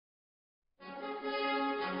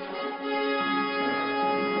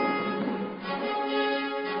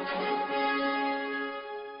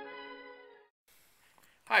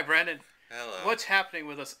Hi, Brandon. Hello. What's happening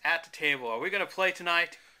with us at the table? Are we going to play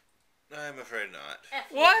tonight? I'm afraid not.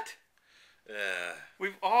 What? Yeah.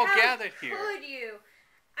 We've all gathered here. How could you?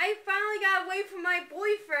 I finally got away from my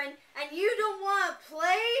boyfriend, and you don't want to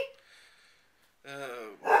play?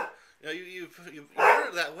 You word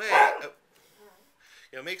it that way.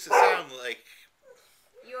 It makes it sound like...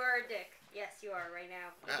 You are a dick. Yes, you are right now.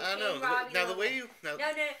 I don't know. Now the way you... No,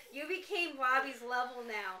 you became Robbie's level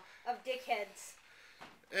now of dickheads.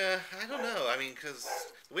 I don't know. I mean, because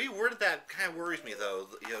the way you worded that kind of worries me, though.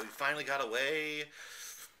 You finally got away.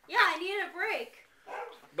 Yeah, I needed a break.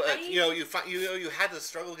 But you had to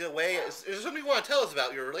struggle to get away. Is there something you want to tell us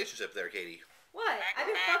about your relationship there, Katie? What? I've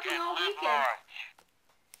been fucking all weekend.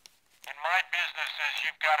 In my business,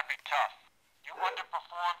 you've got to be tough. You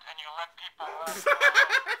underperformed and you let people run.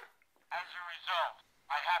 As a result,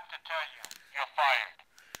 I have to tell you, you're fired.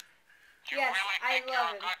 Do you really think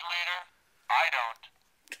you're a good leader? I don't.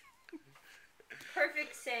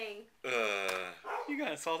 Perfect saying. You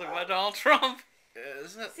got assaulted by Donald Trump.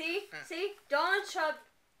 Isn't that... See? Donald Trump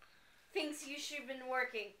thinks you should have been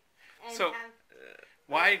working. And So,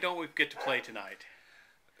 why don't we get to play tonight?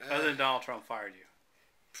 Other than Donald Trump fired you.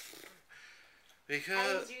 I was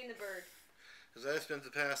Because doing the bird. I spent the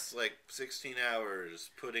past, 16 hours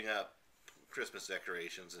putting up Christmas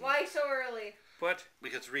decorations. And Why so early? But,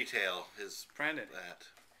 because retail is Brandon, that.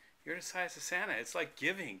 you're the size of Santa. It's like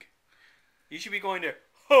giving. You should be going to,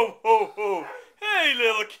 ho, ho, ho. Hey,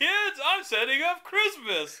 little kids, I'm setting up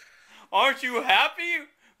Christmas. Aren't you happy?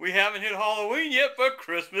 We haven't hit Halloween yet, but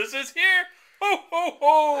Christmas is here. Ho, ho,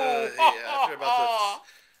 ho.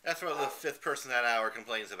 After about the fifth person that hour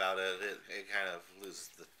complains about it, it kind of loses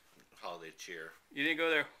the holiday cheer. You didn't go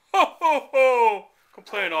there, ho, ho, ho.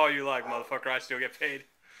 Complain all you like, motherfucker. I still get paid.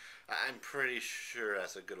 I'm pretty sure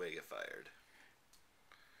that's a good way to get fired.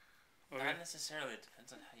 Okay. Not necessarily. It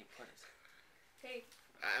depends on how you put it. Hey.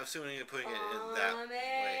 I'm assuming you're putting it in that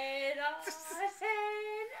way.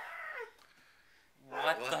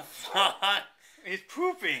 What the fuck? He's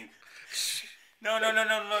pooping. No, look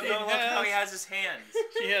how he has his hands.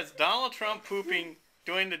 She has Donald Trump pooping,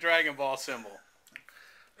 doing the Dragon Ball symbol.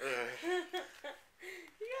 That's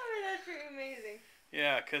pretty amazing.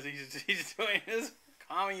 Yeah, because he's doing his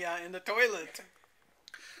Kamiya in the toilet.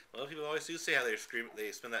 Well, people always do say how they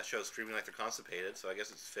spend that show screaming like they're constipated, so I guess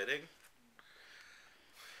it's fitting.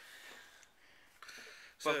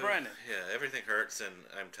 But Brandon. Yeah, everything hurts and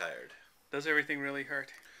I'm tired. Does everything really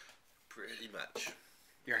hurt? Pretty much.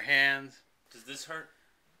 Your hands? Does this hurt?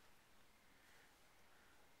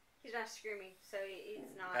 He's not screaming, so he's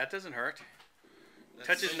not. That doesn't hurt.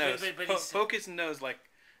 Touch his nose. But poke his nose like,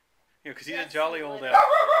 because he's a Yes, jolly he old would. elf.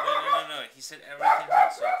 No. He said everything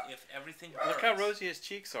hurts. So if everything hurts... Look how rosy his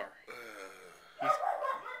cheeks are.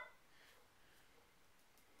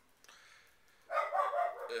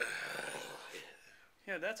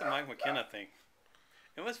 Yeah, that's a Mike McKenna thing.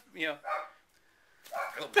 It must,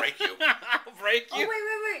 I'll break you. I'll break you.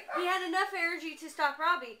 Oh, wait. He had enough energy to stop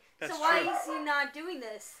Robbie. That's so why true. is he not doing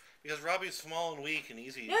this? Because Robbie's small and weak and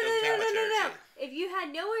easy. No. Doesn't take much energy. If you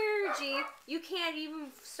had no energy, you can't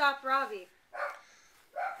even stop Robbie.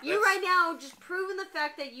 You right now just proving the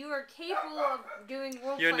fact that you are capable of doing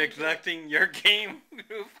role You're playing. neglecting your game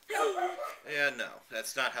group. Yeah, no.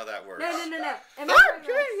 That's not how that works. No. I'm Am I kidding.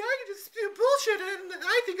 right? I can just do bullshit and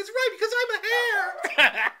I think it's right because I'm a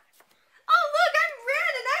hare. Oh, look, I'm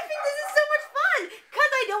Brandon. I think this is so much fun.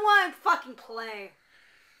 Because I don't want to fucking play.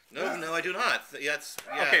 No, I do not. Okay,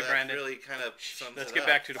 Okay, that Brandon. really kind of sums Let's it get up.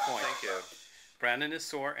 back to the point. Thank you. Brandon is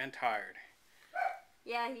sore and tired.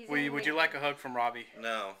 Yeah, he's. Would you like a hug from Robbie?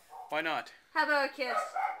 No. Why not? How about a kiss?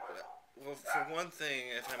 Well, for one thing,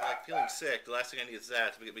 if I'm feeling sick, the last thing I need is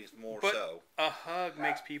that to make me more But so. a hug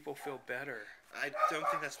makes people feel better. I don't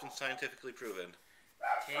think that's been scientifically proven.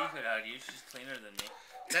 Katie could hug you. She's cleaner than me.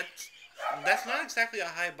 That's not exactly a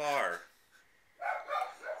high bar.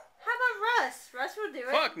 How about Russ? Russ will do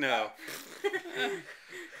it. Fuck no.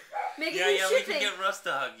 Make Yeah, we can get Russ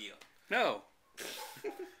to hug you. No.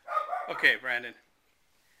 Okay, Brandon.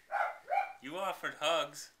 You offered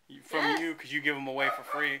hugs. From you, because you give them away for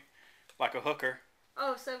free, like a hooker.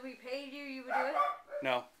 Oh, so if we paid you, you would do it?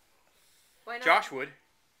 No. Why not? Josh would.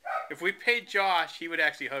 If we paid Josh, he would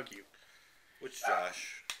actually hug you. Which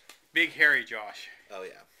Josh? Big hairy Josh. Oh,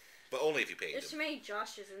 yeah. But only if you paid There's too them. many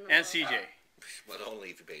Joshes in the And world. CJ. But only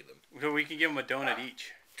if you paid them. So we can give them a donut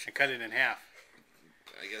each and cut it in half.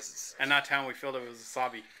 I guess it's... And not tell them we filled it with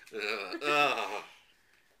wasabi.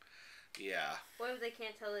 Yeah. What if they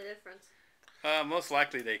can't tell the difference? Most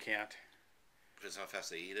likely they can't. Depends how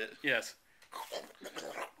fast they eat it. Yes.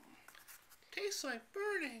 Tastes like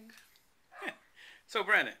burning. So,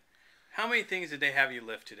 Brandon, how many things did they have you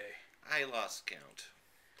lift today? I lost count.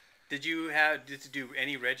 Did you do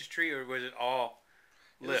any registry, or was it all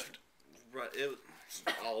lift? It was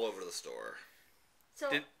all over the store. So,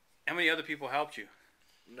 How many other people helped you?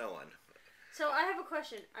 No one. so I have a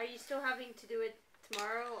question. Are you still having to do it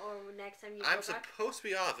tomorrow or next time you go I'm back? supposed to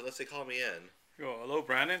be off unless they call me in. Oh, hello,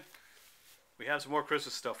 Brandon. We have some more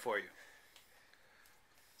Christmas stuff for you.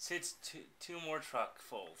 So it's two more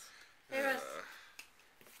truckfuls. Hey, Russ.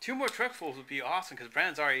 2 more truckfuls would be awesome because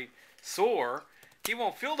Brandon's already sore. He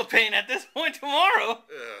won't feel the pain at this point tomorrow.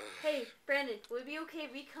 Hey, Brandon, would it be okay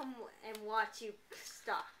if we come and watch you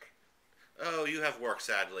stock? Oh, you have work,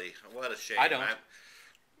 sadly. What a shame. I don't.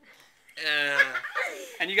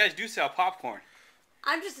 And you guys do sell popcorn.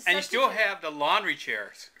 I'm just a And you still substitute. have the laundry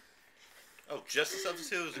chairs. Oh, just a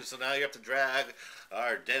substitute. So now you have to drag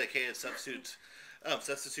our dedicated substitute Hey,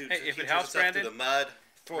 if it teachers helps, and stuff Brandon, through the mud.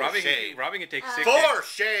 For shame. Robbie can take Uh, 6 days. For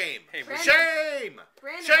shame. Hey, Brandon. Shame.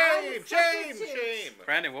 Brandon, Shame. I'm a Shame. substitute. Shame.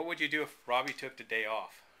 Brandon, what would you do if Robbie took the day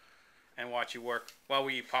off and watch you work while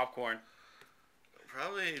we eat popcorn?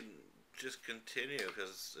 Probably just continue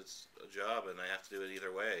because it's a job and I have to do it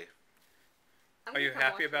either way. I'm Are you gonna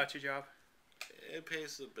come happy watch about your job? It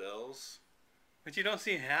pays the bills. But you don't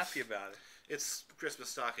seem happy about it. It's Christmas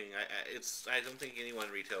stocking. I don't think anyone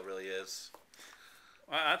in retail really is.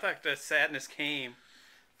 Well, I thought the sadness came.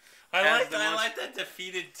 I the most- like that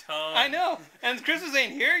defeated tone. I know, and Christmas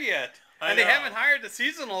ain't here yet, I and they know. haven't hired the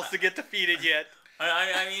seasonals to get defeated yet.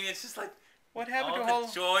 I mean, it's just like What happened to all all?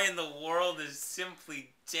 the joy in the world is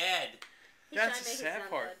simply dead. He's trying That's to the make it sad sound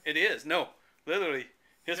part. good. It is. No, literally,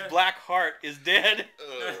 his No. black heart is dead.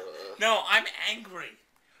 No, I'm angry.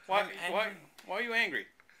 Why? I'm Why? angry. Why are you angry?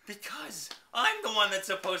 Because I'm the one that's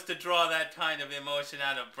supposed to draw that kind of emotion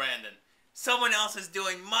out of Brandon. Someone else is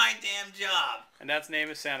doing my damn job. And that's name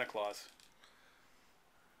is Santa Claus.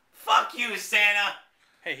 Fuck you, Santa.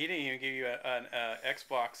 Hey, he didn't even give you an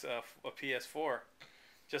Xbox, a PS4,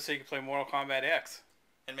 just so you could play Mortal Kombat X.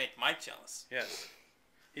 And make Mike jealous. Yes,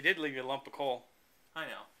 he did leave you a lump of coal. I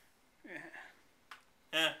know.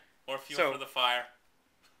 Or fuel So- for the fire.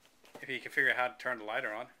 If you can figure out how to turn the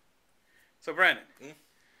lighter on. So, Brandon,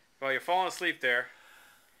 while you're falling asleep there,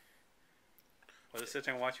 will I sit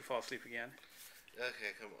there and watch you fall asleep again?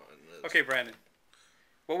 Okay, come on. Okay, Brandon,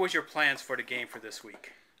 what was your plans for the game for this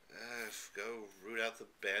week? Go root out the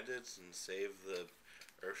bandits and save the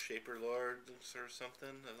Earthshaper Lords or something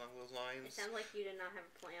along those It lines. sounds like you did not have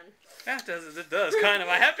a plan. It does, kind of.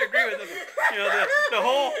 I have to agree with it. You know, the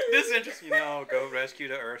whole disinterest, go rescue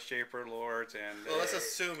the Earthshaper Lords and... Well, that's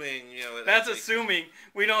assuming, That's assuming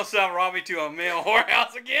we don't sell Robbie to a male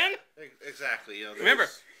whorehouse again. Exactly, Remember,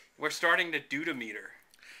 we're starting the dude-meter.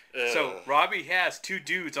 So Robbie has 2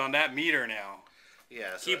 dudes on that meter now.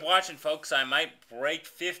 Yeah, so Keep watching, folks. I might break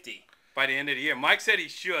 50. By the end of the year. Mike said he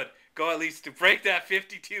should go at least to break that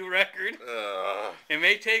 52 record. It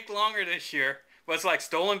may take longer this year, but it's like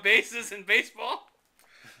stolen bases in baseball.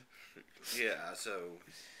 yeah, so,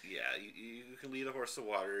 yeah, you can lead a horse to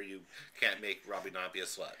water. You can't make Robbie not be a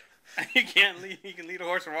slut. You can't lead. You can lead a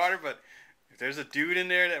horse to water, but if there's a dude in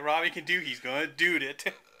there that Robbie can do, he's gonna dude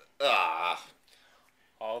it.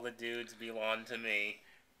 All the dudes belong to me.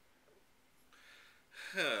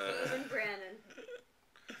 Even Brandon.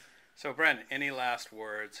 So, Brandon, any last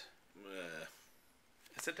words?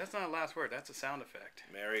 That's not a last word. That's a sound effect.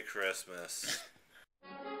 Merry Christmas.